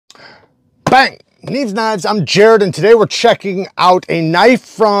Bang! Neeves Knives, I'm Jared, and today we're checking out a knife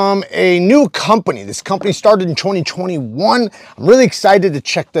from a new company. This company started in 2021. I'm really excited to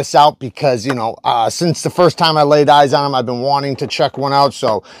check this out because, since the first time I laid eyes on them, I've been wanting to check one out.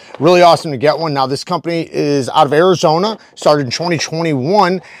 So really awesome to get one. Now, this company is out of Arizona, started in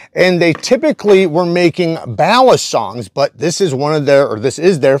 2021, and they typically were making ballast songs, but this is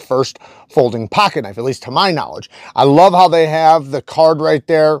their first folding pocket knife, at least to my knowledge. I love how they have the card right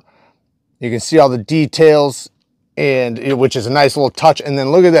there. You can see all the details, which is a nice little touch. And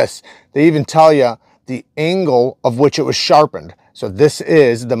then look at this. They even tell you the angle of which it was sharpened. So this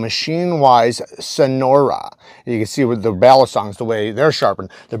is the Machine Wise Sonora. You can see with the ballast songs, the way they're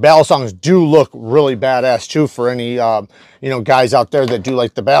sharpened. The ballast songs do look really badass too for any, guys out there that do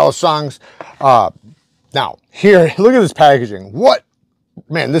like the ballast songs. Now here, look at this packaging.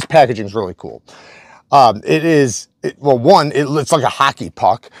 Man, this packaging is really cool. It's like a hockey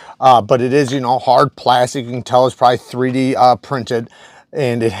puck, but it is, hard plastic. You can tell it's probably 3D printed,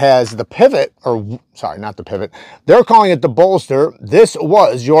 and it has the pivot, sorry, not the pivot. They're calling it the bolster. This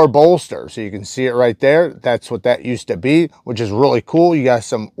was your bolster. So you can see it right there. That's what that used to be, which is really cool. You got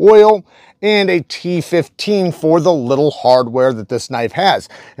some oil and a T15 for the little hardware that this knife has.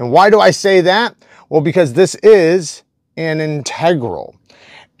 And why do I say that? Well, because this is an integral.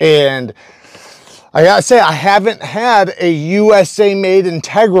 And I gotta say, I haven't had a USA made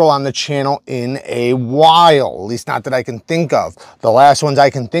integral on the channel in a while, at least not that I can think of. The last ones I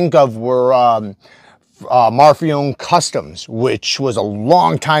can think of were Marfione Customs, which was a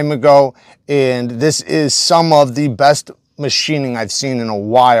long time ago. And this is some of the best machining I've seen in a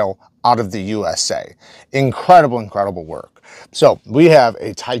while out of the USA. Incredible, incredible work. So we have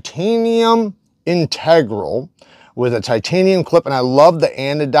a titanium integral with a titanium clip, and I love the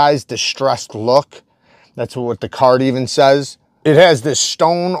anodized distressed look. That's what the card even says. It has this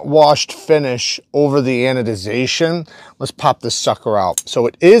stone washed finish over the anodization. Let's pop this sucker out. So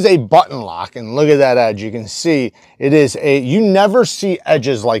it is a button lock, and look at that edge. You can see it is you never see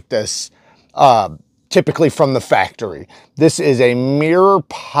edges like this typically from the factory. This is a mirror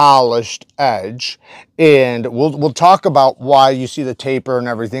polished edge, and we'll talk about why you see the taper and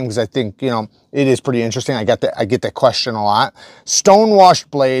everything, because I think, it is pretty interesting. I get that question a lot. Stone washed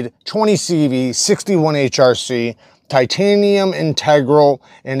blade, 20 CV, 61 HRC, titanium integral,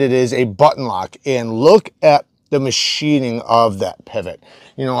 and it is a button lock. And look at the machining of that pivot.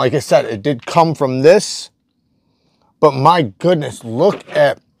 Like I said, it did come from this, but my goodness, look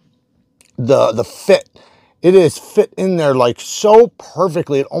at the fit. It is fit in there like so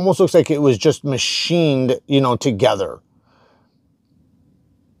perfectly. It almost looks like it was just machined, together.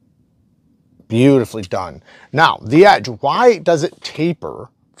 Beautifully done. Now, the edge, why does it taper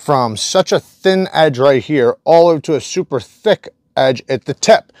from such a thin edge right here all the way to a super thick edge at the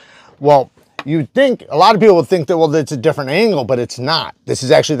tip? Well, you'd think, a lot of people would think that, well, it's a different angle, but it's not. This is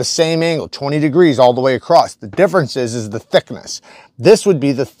actually the same angle, 20 degrees all the way across. The difference is the thickness. This would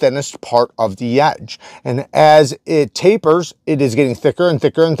be the thinnest part of the edge. And as it tapers, it is getting thicker and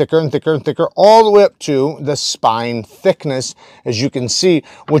thicker and thicker and thicker and thicker all the way up to the spine thickness, as you can see,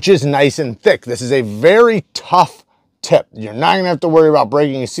 which is nice and thick. This is a very tough tip. You're not gonna have to worry about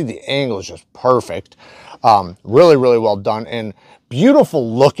breaking. You see the angle is just perfect. Really, really well done, and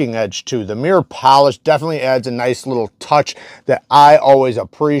beautiful looking edge too. The mirror polish definitely adds a nice little touch that I always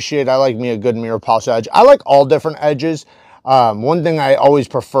appreciate. I like me a good mirror polish edge. I like all different edges. One thing I always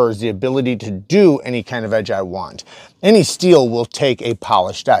prefer is the ability to do any kind of edge I want. Any steel will take a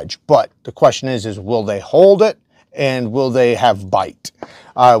polished edge, but the question is will they hold it, and will they have bite?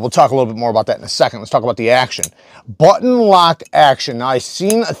 We'll talk a little bit more about that in a second. Let's talk about the action. Button lock action. Now, I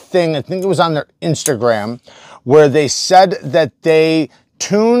seen a thing, I think it was on their Instagram, where they said that they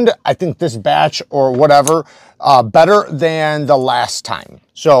tuned, I think this batch or whatever, better than the last time.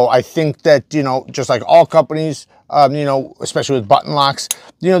 So I think that, just like all companies, especially with button locks,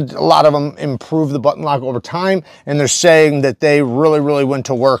 a lot of them improve the button lock over time, and they're saying that they really, really went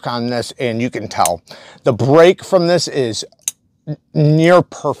to work on this, and you can tell. The break from this is near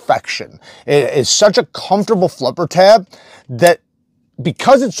perfection. It is such a comfortable flipper tab that,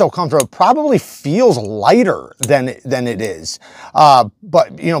 because it's so comfortable, it probably feels lighter than it is.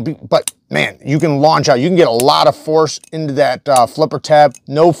 But man, you can launch out. You can get a lot of force into that flipper tab.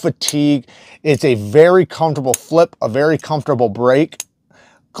 No fatigue. It's a very comfortable flip, a very comfortable break.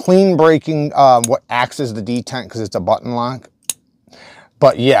 Clean braking, what acts as the detent because it's a button lock.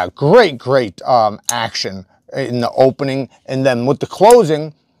 But yeah, great action in the opening. And then with the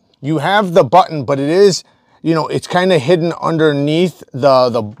closing, you have the button, but it is, you know, it's kind of hidden underneath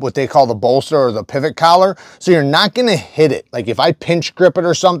the what they call the bolster or the pivot collar. So you're not going to hit it. Like if I pinch grip it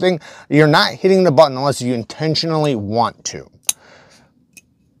or something, you're not hitting the button unless you intentionally want to.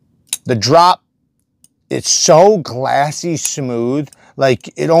 The drop, it's so glassy smooth.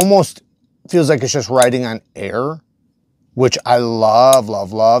 Like it almost feels like it's just riding on air, which I love,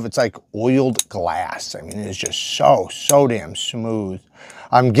 love, love. It's like oiled glass. I mean, it's just so damn smooth.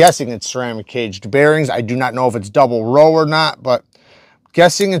 I'm guessing it's ceramic caged bearings. I do not know if it's double row or not, but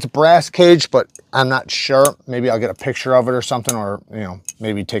guessing it's brass caged, but I'm not sure. Maybe I'll get a picture of it or something, or, you know,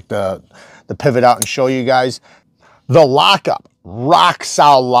 maybe take the pivot out and show you guys. The lockup, rock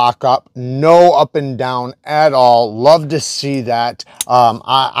solid lockup, no up and down at all. Love to see that.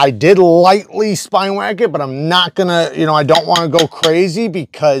 I did lightly spine whack it, but I'm not gonna, you know, I don't want to go crazy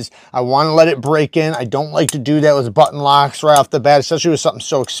because I want to let it break in. I don't like to do that with button locks right off the bat, especially with something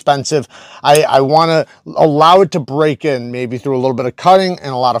so expensive. I want to allow it to break in, maybe through a little bit of cutting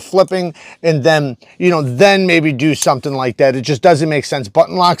and a lot of flipping, and then, you know, then maybe do something like that. It just doesn't make sense.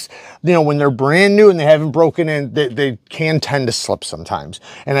 Button locks, you know, when they're brand new and they haven't broken in, they can tend to slip sometimes.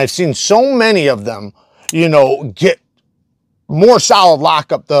 And I've seen so many of them, you know, get more solid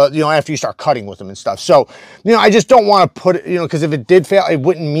lockup after you start cutting with them and stuff. So, you know, I just don't want to put it, you know, because if it did fail, it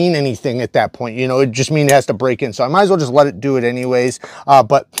wouldn't mean anything at that point. You know, it just means it has to break in. So I might as well just let it do it anyways.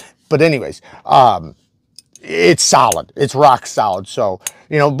 But anyways, it's solid. It's rock solid. So,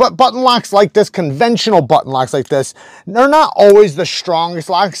 you know, but button locks like this, conventional button locks like this, they're not always the strongest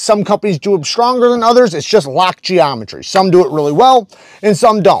locks. Some companies do them stronger than others. It's just lock geometry. Some do it really well and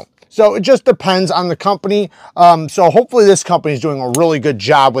some don't. So it just depends on the company. So hopefully this company is doing a really good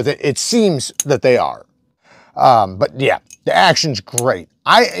job with it. It seems that they are. But yeah, the action's great.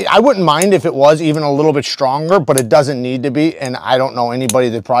 I wouldn't mind if it was even a little bit stronger, but it doesn't need to be. And I don't know anybody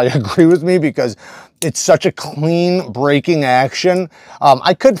that probably agree with me because it's such a clean braking action.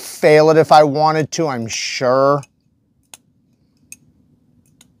 I could fail it if I wanted to, I'm sure.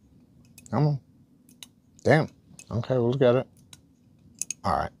 Come on. Damn. Okay, we'll look at it.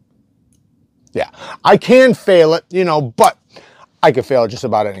 All right. Yeah, I can fail it, you know, but I could fail just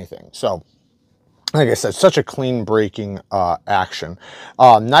about anything. So, like I said, such a clean braking action.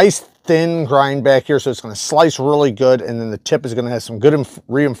 Nice thin grind back here, so it's going to slice really good, and then the tip is going to have some good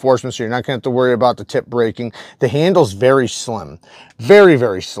reinforcement, so you're not going to have to worry about the tip breaking. The handle's very slim, very,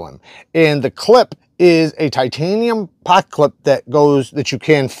 very slim. And the clip is a titanium pocket clip that you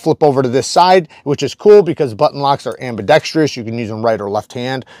can flip over to this side, which is cool because button locks are ambidextrous. You can use them right or left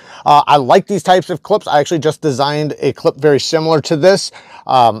hand. I like these types of clips. I actually just designed a clip very similar to this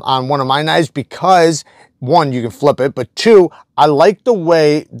on one of my knives because, one, you can flip it, but two, I like the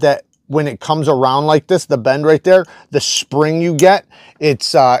way that when it comes around like this, the bend right there, the spring you get,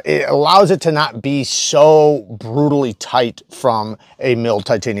 it allows it to not be so brutally tight from a milled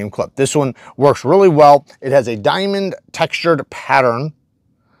titanium clip. This one works really well. It has a diamond textured pattern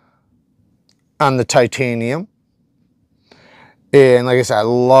on the titanium. And like I said, I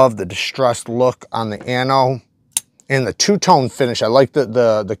love the distressed look on the ano and the two-tone finish. I like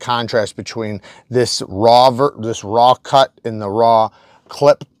the contrast between this raw cut and the raw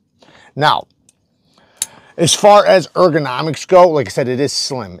clip. Now, as far as ergonomics go, like I said, it is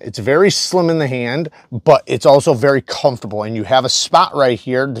slim. It's very slim in the hand, but it's also very comfortable. And you have a spot right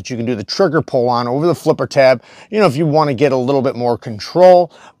here that you can do the trigger pull on over the flipper tab, you know, if you want to get a little bit more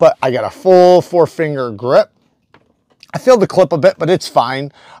control. But I got a full 4-finger grip. I feel the clip a bit, but it's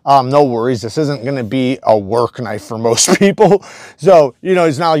fine. No worries. This isn't going to be a work knife for most people. So, you know,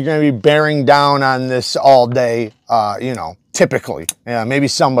 it's not like you're going to be bearing down on this all day, you know, typically. Yeah, maybe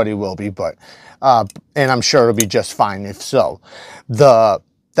somebody will be, but, and I'm sure it'll be just fine if so. The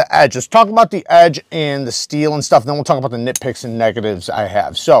edge, let's talk about the edge and the steel and stuff. Then we'll talk about the nitpicks and negatives I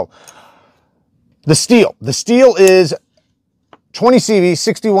have. So the steel is 20 CV,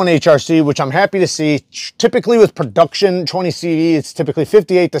 61 HRC, which I'm happy to see. Typically with production 20 CV, it's typically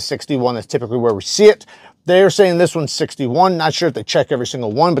 58 to 61. That's typically where we see it. They're saying this one's 61. Not sure if they check every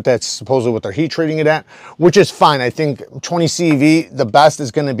single one, but that's supposedly what they're heat treating it at, which is fine. I think 20 CV, the best is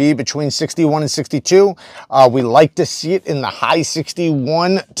going to be between 61 and 62. We like to see it in the high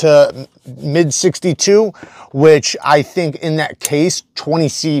 61 to mid 62, which I think in that case, 20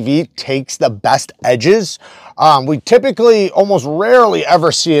 CV takes the best edges. We typically almost rarely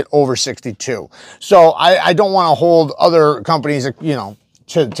ever see it over 62. So I don't want to hold other companies, you know,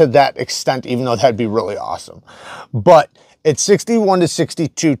 to that extent, even though that'd be really awesome. But It's 61 to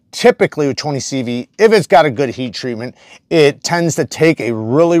 62 typically with 20 CV. If it's got a good heat treatment, it tends to take a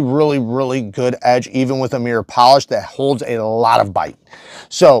really good edge, even with a mirror polish that holds a lot of bite.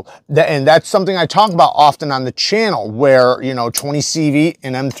 So, and that's something I talk about often on the channel, where, you know, 20 CV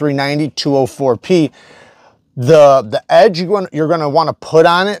and M390 204P, the edge you're going to want to put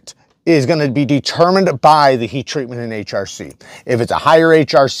on it is going to be determined by the heat treatment in HRC. If it's a higher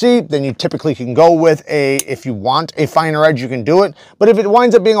HRC, then you typically can go with if you want a finer edge, you can do it. But if it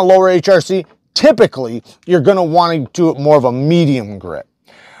winds up being a lower HRC, typically you're going to want to do it more of a medium grit.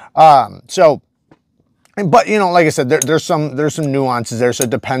 But, you know, like I said, there's some nuances there. So it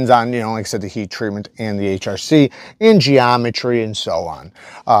depends on, you know, like I said, the heat treatment and the HRC and geometry and so on.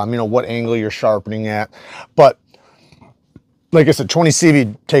 You know, what angle you're sharpening at. But like I said, 20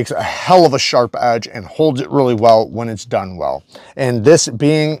 CV takes a hell of a sharp edge and holds it really well when it's done well. And this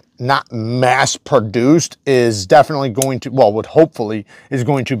being not mass produced is definitely going to, well, what hopefully is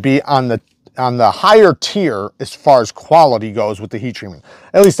going to be on the higher tier as far as quality goes with the heat treatment.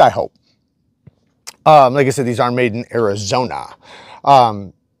 At least I hope. Like I said, these are made in Arizona.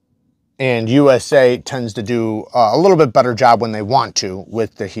 And USA tends to do a little bit better job when they want to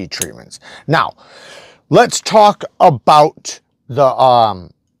with the heat treatments. Now, let's talk about the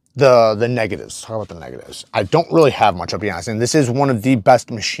negatives. Talk about the negatives. I don't really have much, I'll be honest. And this is one of the best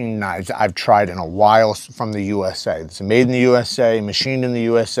machine knives I've tried in a while from the USA. It's made in the USA, machined in the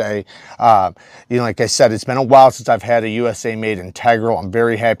USA. You know, like I said, it's been a while since I've had a USA made integral. I'm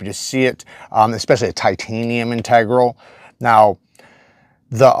very happy to see it, especially a titanium integral. Now,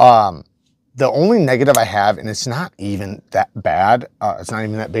 the only negative I have, and it's not even that bad, it's not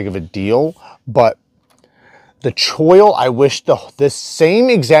even that big of a deal, but the choil, I wish this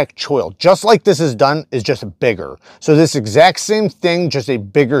same exact choil, just like this is done, is just bigger. So this exact same thing, just a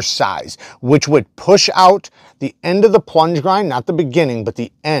bigger size, which would push out the end of the plunge grind, not the beginning, but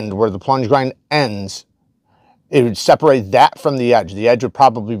the end where the plunge grind ends. It would separate that from the edge. The edge would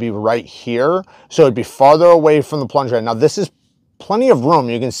probably be right here. So it'd be farther away from the plunge grind. Now this is plenty of room.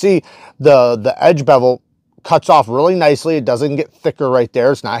 You can see the edge bevel cuts off really nicely. It doesn't get thicker right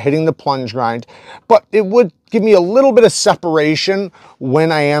there. It's not hitting the plunge grind, but it would give me a little bit of separation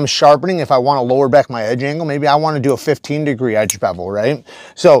when I am sharpening. If I want to lower back my edge angle, maybe I want to do a 15-degree edge bevel, right?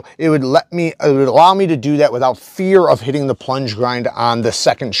 So it would allow me to do that without fear of hitting the plunge grind on the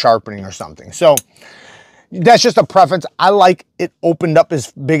second sharpening or something. So that's just a preference. I like it opened up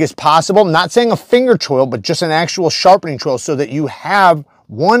as big as possible. Not saying a finger choil, but just an actual sharpening choil, so that you have,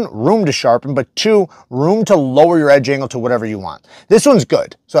 one, room to sharpen, but two, room to lower your edge angle to whatever you want. This one's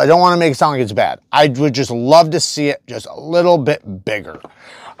good, so I don't want to make it sound like it's bad. I would just love to see it just a little bit bigger.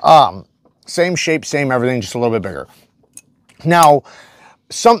 Same shape, same everything, just a little bit bigger. Now,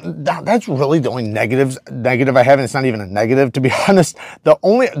 that's really the only negative I have, and it's not even a negative, to be honest. The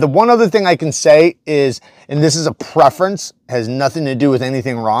one other thing I can say is, and this is a preference, has nothing to do with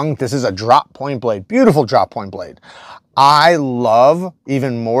anything wrong. This is a drop point blade, beautiful drop point blade. I love,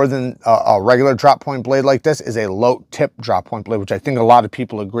 even more than a regular drop point blade like this, is a low tip drop point blade, which I think a lot of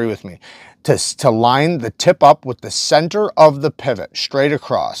people agree with me. To line the tip up with the center of the pivot straight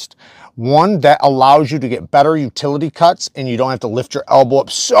across. One, that allows you to get better utility cuts, and you don't have to lift your elbow up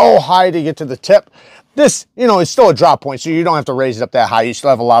so high to get to the tip. This, you know, is still a drop point, so you don't have to raise it up that high. You still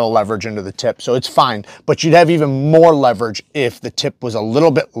have a lot of leverage into the tip, so it's fine. But you'd have even more leverage if the tip was a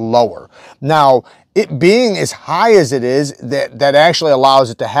little bit lower. Now, it being as high as it is, that actually allows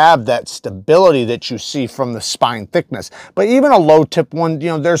it to have that stability that you see from the spine thickness. But even a low tip one, you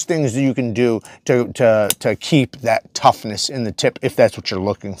know, there's things that you can do to keep that toughness in the tip if that's what you're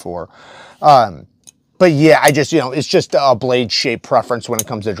looking for. But yeah, I just, you know, it's just a blade shape preference when it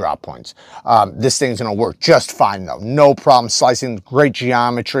comes to drop points. This thing's gonna work just fine though. No problem slicing, great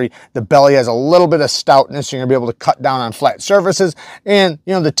geometry. The belly has a little bit of stoutness, so you're gonna be able to cut down on flat surfaces, and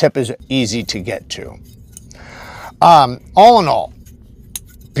you know, the tip is easy to get to. All in all,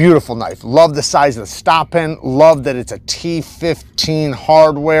 beautiful knife. Love the size of the stop pin. Love that it's a T15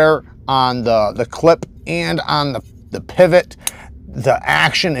 hardware on the clip and on the pivot. The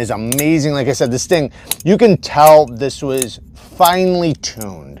action is amazing. Like I said, this thing, you can tell this was finely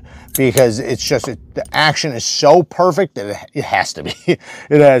tuned, because it's just, the action is so perfect that it has to be. It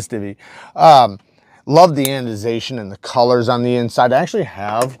has to be. Love the anodization and the colors on the inside. I actually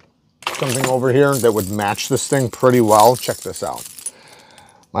have something over here that would match this thing pretty well. Check this out.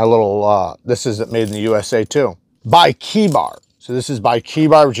 My little, this is made in the USA too. By KUBEY. So this is by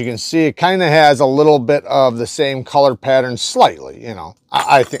KUBEY, which you can see it kind of has a little bit of the same color pattern, slightly, you know.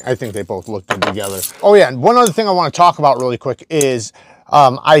 I think they both look good together. Oh yeah, and one other thing I want to talk about really quick is,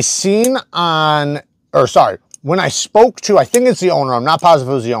 when I spoke to, I think it's the owner, I'm not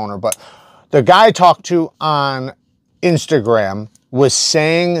positive it was the owner, but the guy I talked to on Instagram was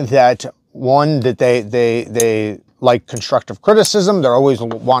saying that, one, that they like constructive criticism. They're always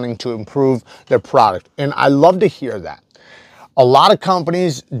wanting to improve their product. And I love to hear that. A lot of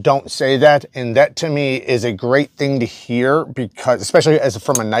companies don't say that, and that to me is a great thing to hear, because especially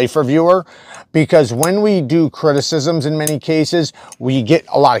from a knife reviewer, because when we do criticisms, in many cases we get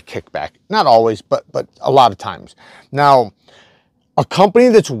a lot of kickback. Not always, but a lot of times. Now, a company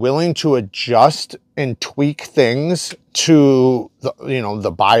that's willing to adjust and tweak things to the,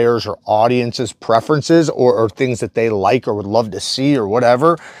 the buyers or audience's preferences, or things that they like or would love to see or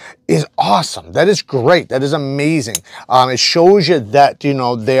whatever, is awesome. That is great. That is amazing. It shows you that,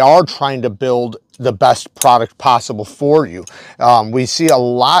 they are trying to build the best product possible for you. We see a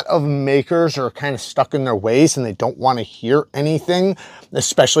lot of makers are kind of stuck in their ways and they don't want to hear anything,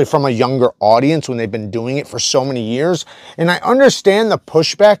 especially from a younger audience when they've been doing it for so many years. And I understand the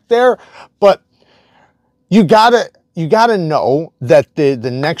pushback there, but you gotta know that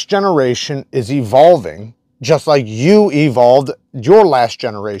the next generation is evolving, just like you evolved your last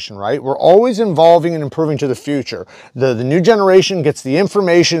generation, right? We're always evolving and improving to the future. The new generation gets the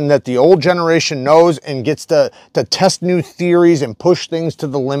information that the old generation knows and gets to test new theories and push things to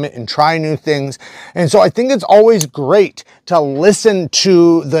the limit and try new things. And so I think it's always great to listen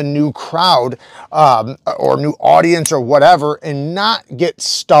to the new crowd or new audience or whatever, and not get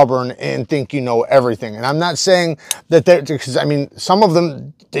stubborn and think you know everything. And I'm not saying that because I mean, some of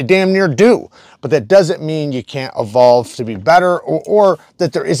them, they damn near do, but that doesn't mean you can't evolve to be better, or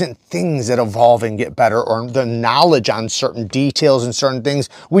that there isn't things that evolve and get better, or the knowledge on certain details and certain things.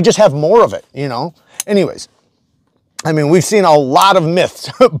 We just have more of it, Anyways, I mean, we've seen a lot of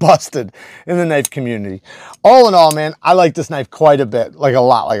myths busted in the knife community. All in all, man, I like this knife quite a bit, like a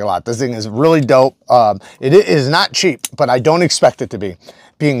lot. This thing is really dope. It is not cheap, but I don't expect it to be.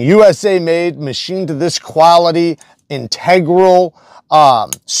 Being USA made, machined to this quality, integral,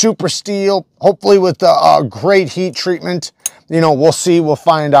 super steel, hopefully with a great heat treatment. We'll see, we'll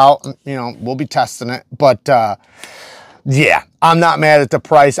find out, we'll be testing it. But yeah, I'm not mad at the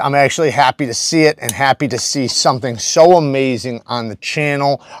price. I'm actually happy to see it and happy to see something so amazing on the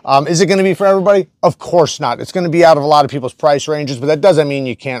channel. Is it going to be for everybody? Of course not. It's going to be out of a lot of people's price ranges, but that doesn't mean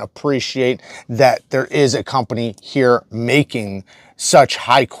you can't appreciate that there is a company here making such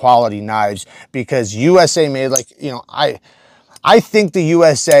high quality knives, because USA made, like, I think the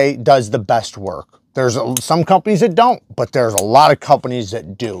USA does the best work. There's some companies that don't, but there's a lot of companies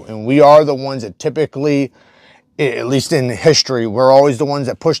that do. And we are the ones that typically, at least in history, we're always the ones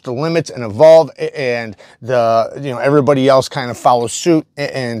that push the limits and evolve, and everybody else kind of follows suit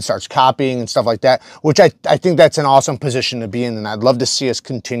and starts copying and stuff like that, which I think that's an awesome position to be in, and I'd love to see us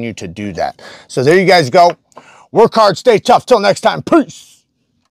continue to do that. So there you guys go. Work hard, stay tough. Till next time, peace.